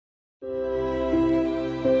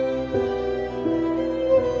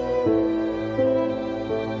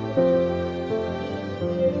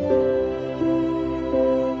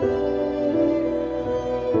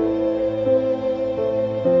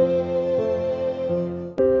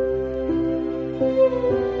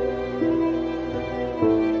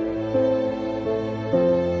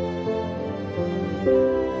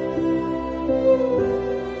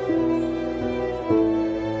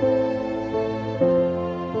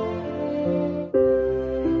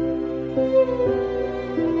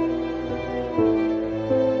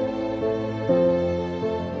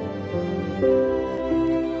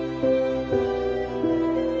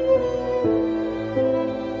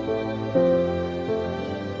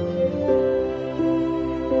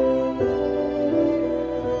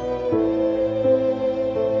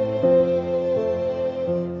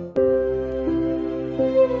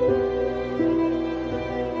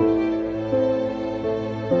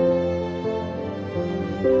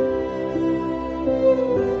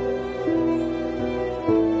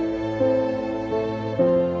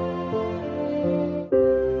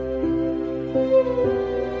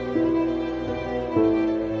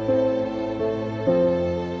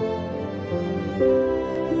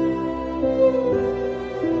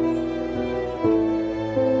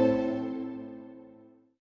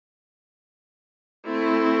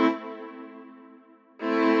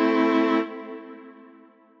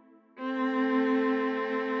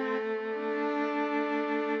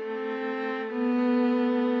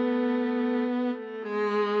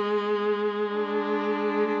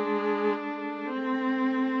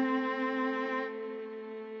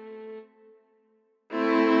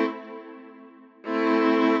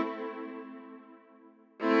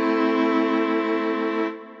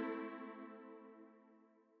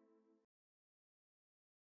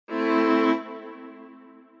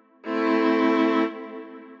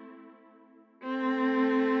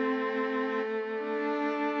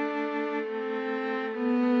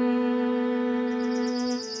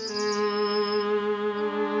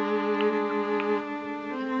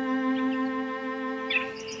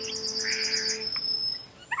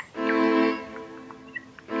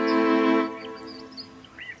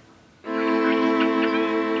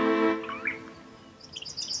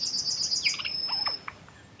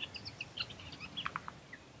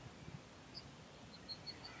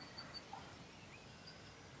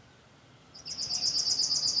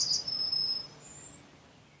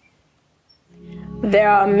There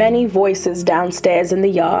are many voices downstairs in the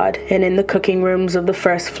yard and in the cooking rooms of the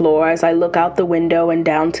first floor as I look out the window and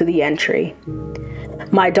down to the entry.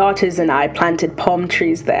 My daughters and I planted palm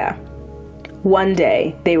trees there. One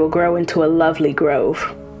day, they will grow into a lovely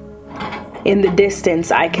grove. In the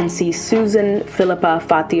distance, I can see Susan Philippa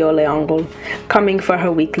Fatio-Leongle coming for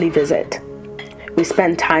her weekly visit. We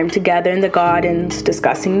spend time together in the gardens,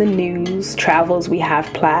 discussing the news, travels we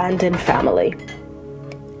have planned, and family.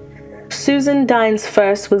 Susan dines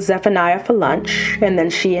first with Zephaniah for lunch, and then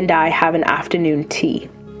she and I have an afternoon tea.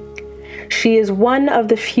 She is one of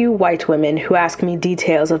the few white women who ask me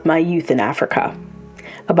details of my youth in Africa,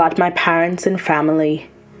 about my parents and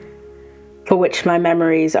family, for which my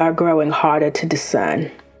memories are growing harder to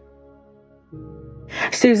discern.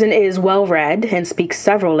 Susan is well-read and speaks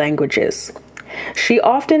several languages. She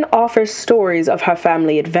often offers stories of her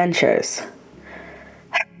family adventures.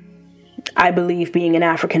 I believe being an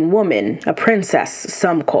African woman, a princess,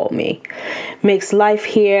 some call me, makes life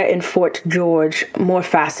here in Fort George more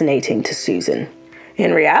fascinating to Susan.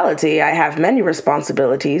 In reality, I have many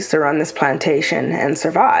responsibilities to run this plantation and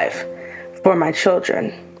survive for my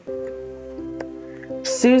children.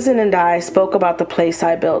 Susan and I spoke about the place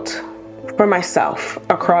I built for myself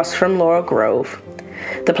across from Laurel Grove,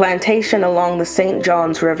 the plantation along the St.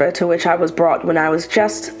 Johns River to which I was brought when I was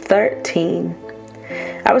just 13.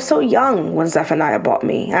 I was so young when Zephaniah bought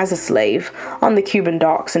me as a slave on the Cuban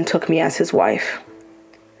docks and took me as his wife.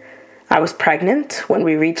 I was pregnant when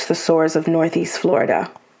we reached the shores of Northeast Florida.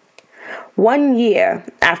 1 year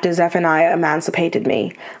after Zephaniah emancipated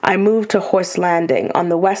me, I moved to Horse Landing on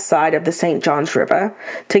the west side of the St. Johns River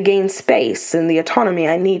to gain space and the autonomy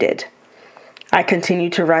I needed. I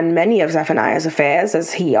continued to run many of Zephaniah's affairs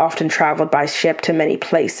as he often traveled by ship to many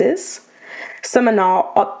places.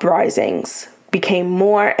 Seminole uprisings became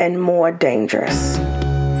more and more dangerous.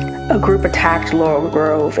 A group attacked Laurel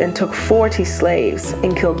Grove and took 40 slaves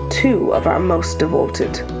and killed 2 of our most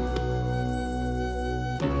devoted.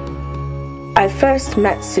 I first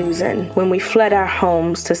met Susan when we fled our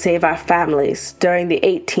homes to save our families during the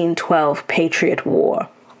 1812 Patriot War.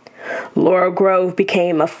 Laurel Grove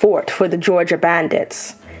became a fort for the Georgia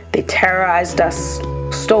bandits. They terrorized us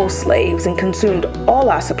stole slaves, and consumed all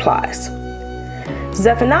our supplies.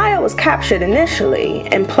 Zephaniah was captured initially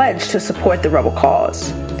and pledged to support the rebel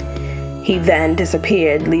cause. He then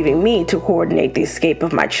disappeared, leaving me to coordinate the escape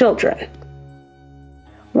of my children,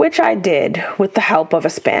 which I did with the help of a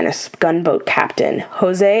Spanish gunboat captain,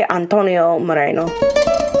 Jose Antonio Moreno.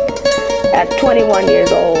 At 21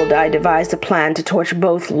 years old, I devised a plan to torch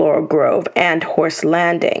both Laurel Grove and Horse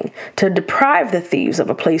Landing to deprive the thieves of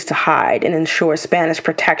a place to hide and ensure Spanish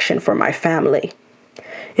protection for my family.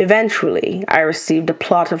 Eventually, I received a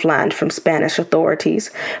plot of land from Spanish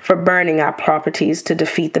authorities for burning our properties to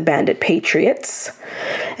defeat the bandit patriots,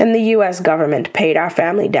 and the U.S. government paid our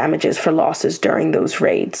family damages for losses during those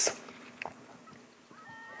raids.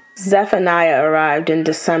 Zephaniah arrived in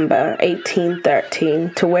December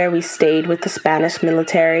 1813 to where we stayed with the Spanish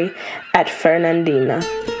military at Fernandina.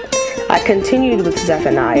 I continued with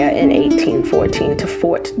Zephaniah in 1814 to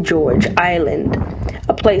Fort George Island,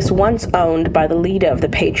 a place once owned by the leader of the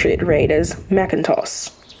Patriot Raiders,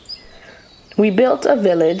 McIntosh. We built a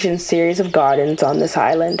village and series of gardens on this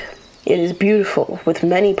island. It is beautiful, with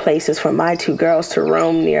many places for my two girls to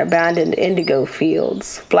roam near abandoned indigo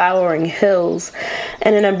fields, flowering hills,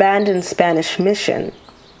 and an abandoned Spanish mission.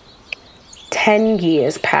 10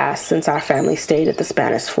 years passed since our family stayed at the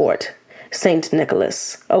Spanish fort, St.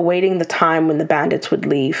 Nicholas, awaiting the time when the bandits would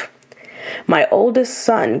leave. My oldest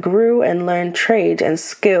son grew and learned trade and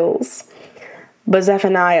skills, but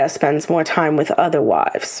Zephaniah spends more time with other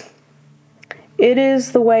wives. It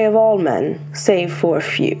is the way of all men, save for a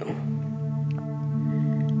few.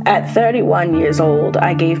 At 31 years old,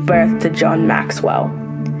 I gave birth to John Maxwell.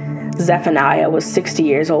 Zephaniah was 60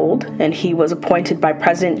 years old, and he was appointed by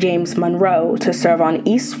President James Monroe to serve on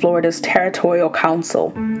East Florida's Territorial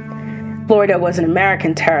Council. Florida was an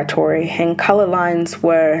American territory, and color lines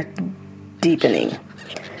were deepening.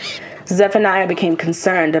 Zephaniah became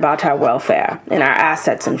concerned about our welfare and our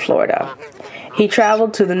assets in Florida. He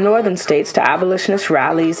traveled to the northern states to abolitionist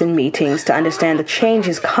rallies and meetings to understand the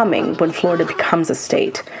changes coming when Florida becomes a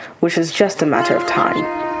state, which is just a matter of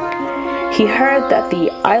time. He heard that the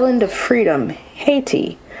island of freedom,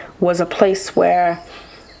 Haiti, was a place where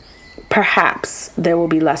perhaps there will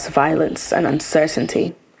be less violence and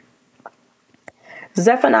uncertainty.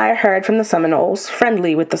 Zephaniah heard from the Seminoles,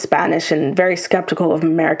 friendly with the Spanish and very skeptical of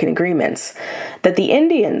American agreements, that the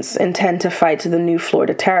Indians intend to fight the new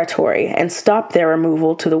Florida territory and stop their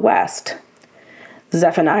removal to the west.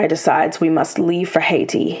 Zephaniah decides we must leave for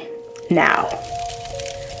Haiti now.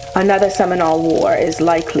 Another Seminole War is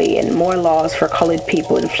likely, and more laws for colored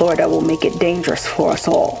people in Florida will make it dangerous for us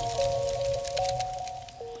all.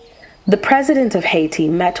 The president of Haiti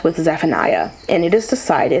met with Zephaniah, and it is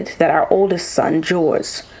decided that our oldest son,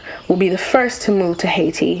 George, will be the first to move to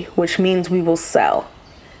Haiti, which means we will sell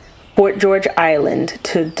Fort George Island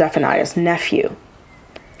to Zephaniah's nephew.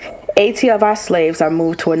 80 of our slaves are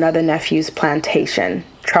moved to another nephew's plantation,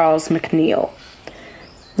 Charles McNeil.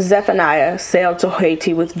 Zephaniah sailed to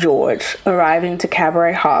Haiti with George, arriving to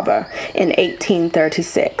Cabaret Harbor in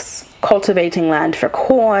 1836. Cultivating land for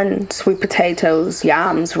corn, sweet potatoes,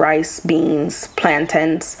 yams, rice, beans,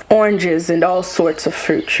 plantains, oranges, and all sorts of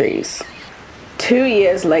fruit trees. 2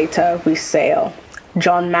 years later, we sail.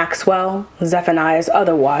 John Maxwell, Zephaniah's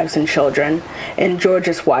other wives and children, and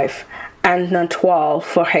George's wife, Anne Natoile,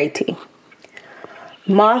 for Haiti.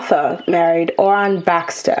 Martha married Oran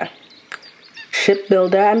Baxter,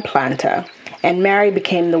 shipbuilder and planter, and Mary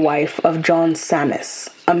became the wife of John Sammis,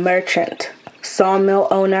 a merchant, sawmill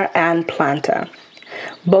owner, and planter.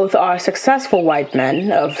 Both are successful white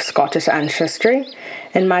men of Scottish ancestry,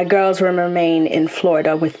 and my girls will remain in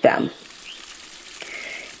Florida with them.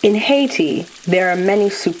 In Haiti, there are many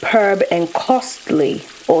superb and costly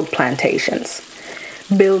old plantations.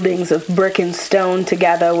 Buildings of brick and stone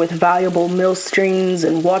together with valuable mill streams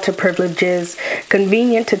and water privileges,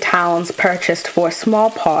 convenient to towns purchased for a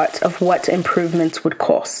small part of what improvements would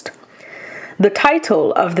cost. The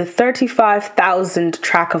title of the 35,000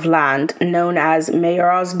 tract of land known as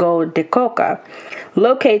Mayorazgo de Coca,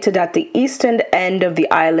 located at the eastern end of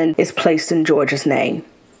the island, is placed in George's name.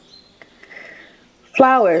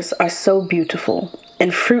 Flowers are so beautiful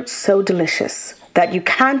and fruits so delicious that you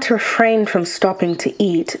can't refrain from stopping to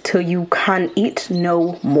eat till you can eat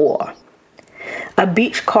no more. A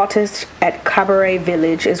beach cottage at Cabaret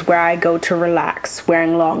Village is where I go to relax,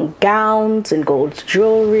 wearing long gowns and gold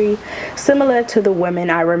jewelry, similar to the women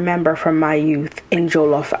I remember from my youth in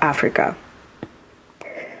Jolof, Africa.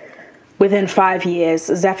 Within 5 years,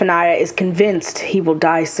 Zephaniah is convinced he will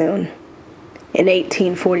die soon. In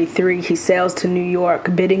 1843, he sails to New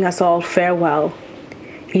York, bidding us all farewell.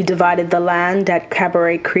 He divided the land at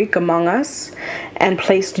Cabaret Creek among us and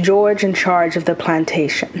placed George in charge of the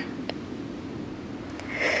plantation.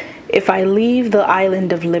 If I leave the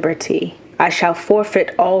island of liberty, I shall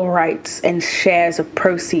forfeit all rights and shares of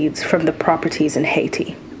proceeds from the properties in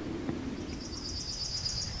Haiti.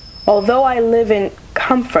 Although I live in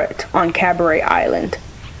comfort on Cabaret Island,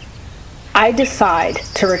 I decide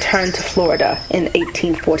to return to Florida in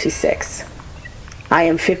 1846. I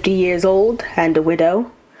am 50 years old and a widow.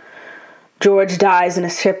 George dies in a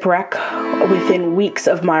shipwreck within weeks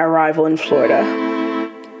of my arrival in Florida.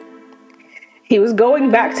 He was going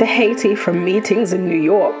back to Haiti from meetings in New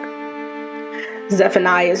York.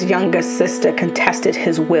 Zephaniah's youngest sister contested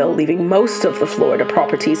his will, leaving most of the Florida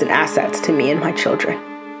properties and assets to me and my children.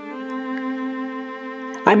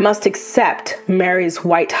 I must accept Mary's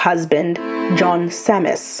white husband, John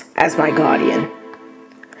Samis, as my guardian.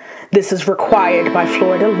 This is required by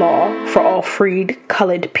Florida law for all freed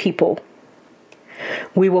colored people.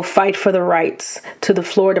 We will fight for the rights to the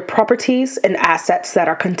Florida properties and assets that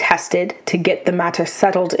are contested to get the matter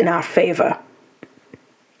settled in our favor.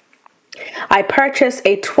 I purchase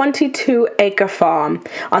a 22-acre farm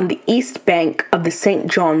on the east bank of the St.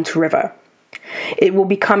 Johns River. It will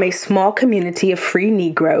become a small community of free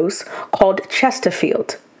Negroes called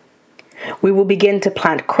Chesterfield. We will begin to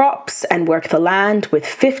plant crops and work the land with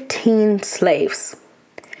 15 slaves.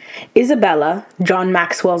 Isabella, John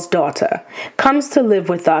Maxwell's daughter, comes to live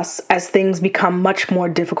with us as things become much more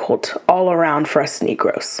difficult all around for us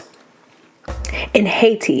Negroes. In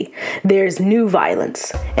Haiti, there is new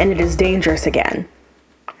violence, and it is dangerous again.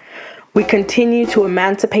 We continue to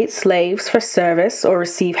emancipate slaves for service or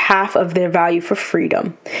receive half of their value for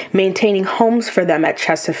freedom, maintaining homes for them at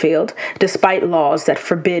Chesterfield, despite laws that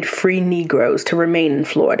forbid free Negroes to remain in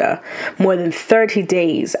Florida more than 30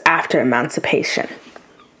 days after emancipation.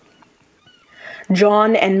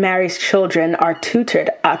 John and Mary's children are tutored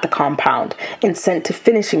at the compound and sent to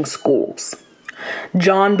finishing schools.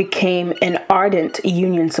 John became an ardent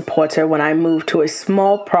Union supporter when I moved to a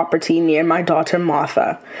small property near my daughter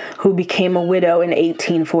Martha, who became a widow in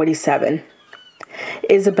 1847.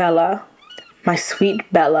 Isabella, my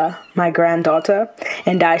sweet Bella, my granddaughter,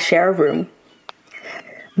 and I share a room.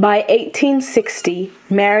 By 1860,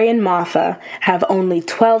 Mary and Martha have only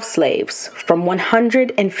 12 slaves from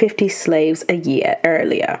 150 slaves a year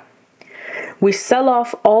earlier. We sell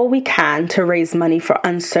off all we can to raise money for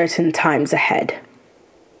uncertain times ahead.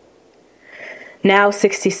 Now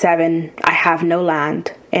 67, I have no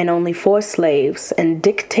land and only 4 slaves, and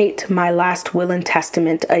dictate my last will and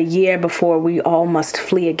testament a year before we all must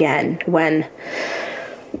flee again when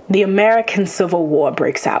the American Civil War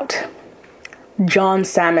breaks out. John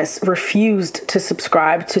Samis refused to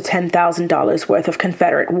subscribe to $10,000 worth of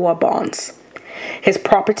Confederate war bonds. His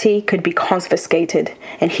property could be confiscated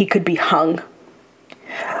and he could be hung.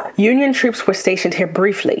 Union troops were stationed here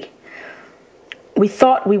briefly. We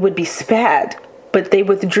thought we would be spared, but they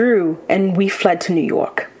withdrew and we fled to New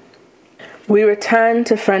York. We returned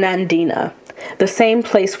to Fernandina, the same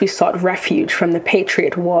place we sought refuge from the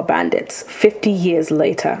Patriot War bandits 50 years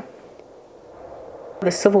later.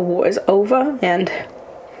 The Civil War is over and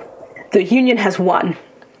the Union has won.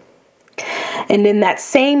 And in that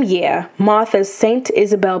same year, Martha's St.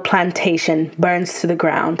 Isabel plantation burns to the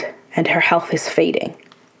ground and her health is fading.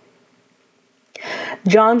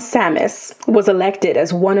 John Samis was elected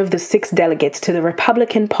as one of the 6 delegates to the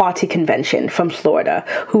Republican Party convention from Florida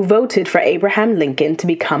who voted for Abraham Lincoln to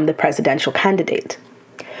become the presidential candidate.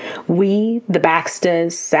 We, the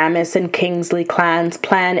Baxters, Samis, and Kingsley clans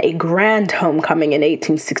plan a grand homecoming in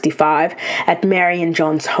 1865 at Mary and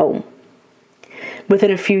John's home.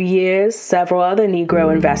 Within a few years, several other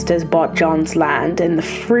Negro investors bought John's land, and the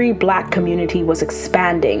free black community was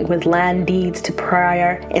expanding with land deeds to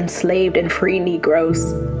prior enslaved and free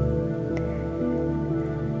Negroes.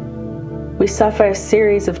 We suffer a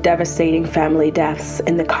series of devastating family deaths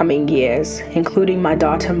in the coming years, including my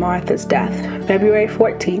daughter Martha's death, February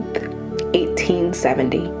 14th,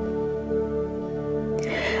 1870.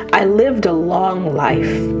 I lived a long life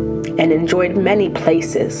and enjoyed many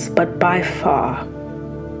places, but by far,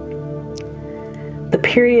 the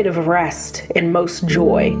period of rest and most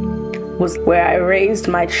joy was where I raised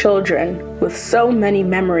my children with so many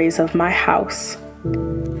memories of my house,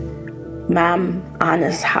 Ma'am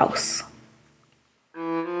Anna's house.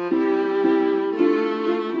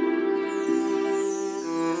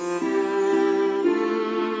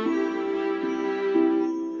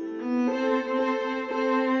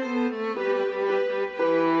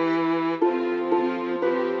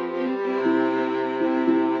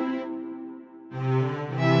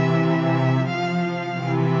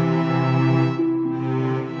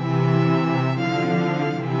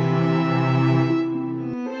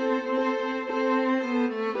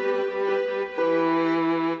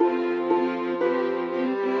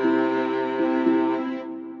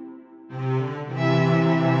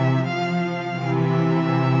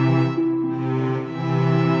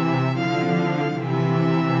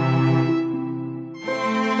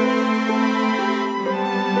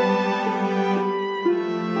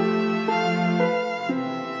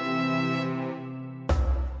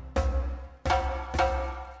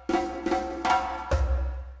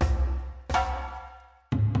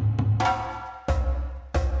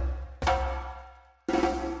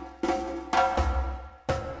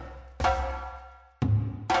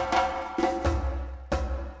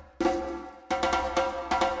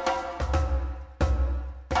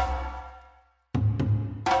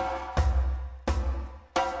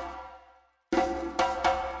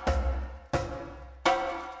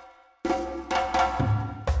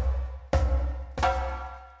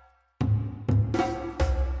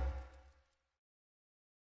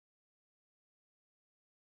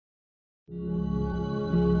 Thank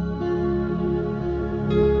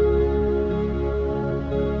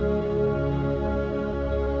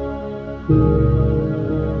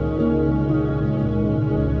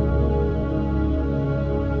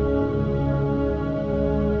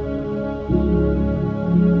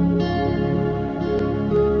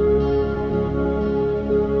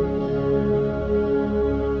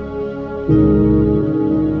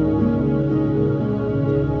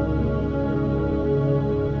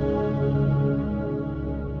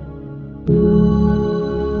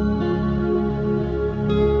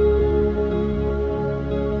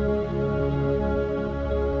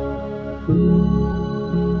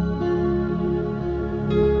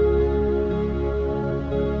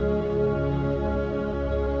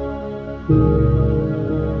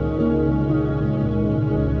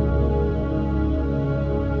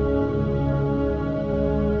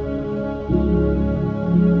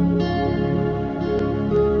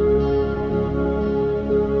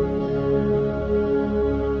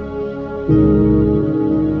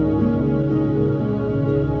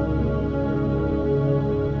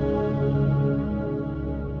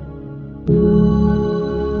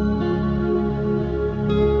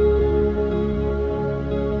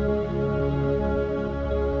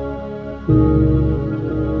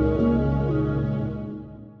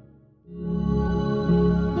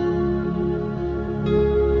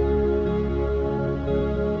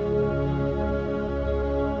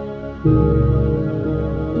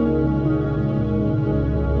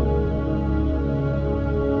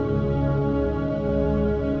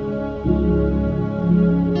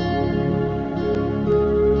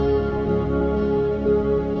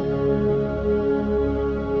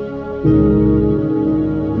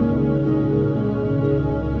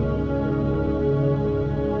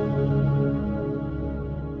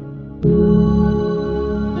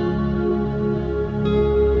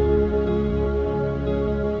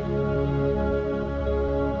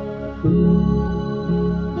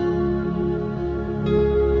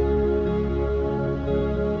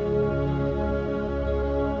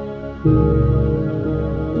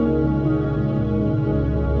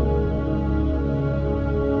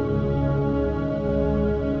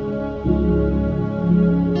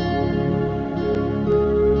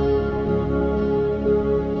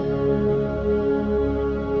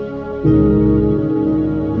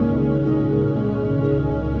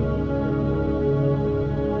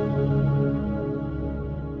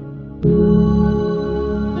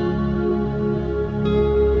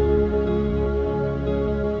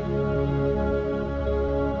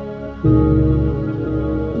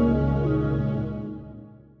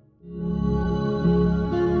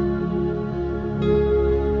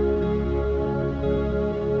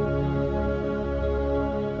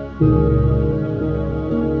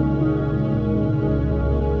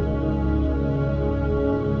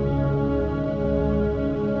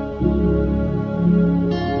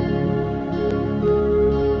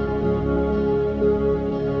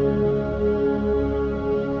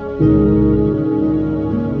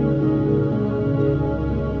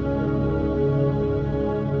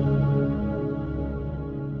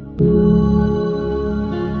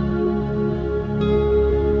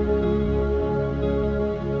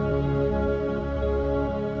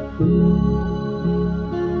you.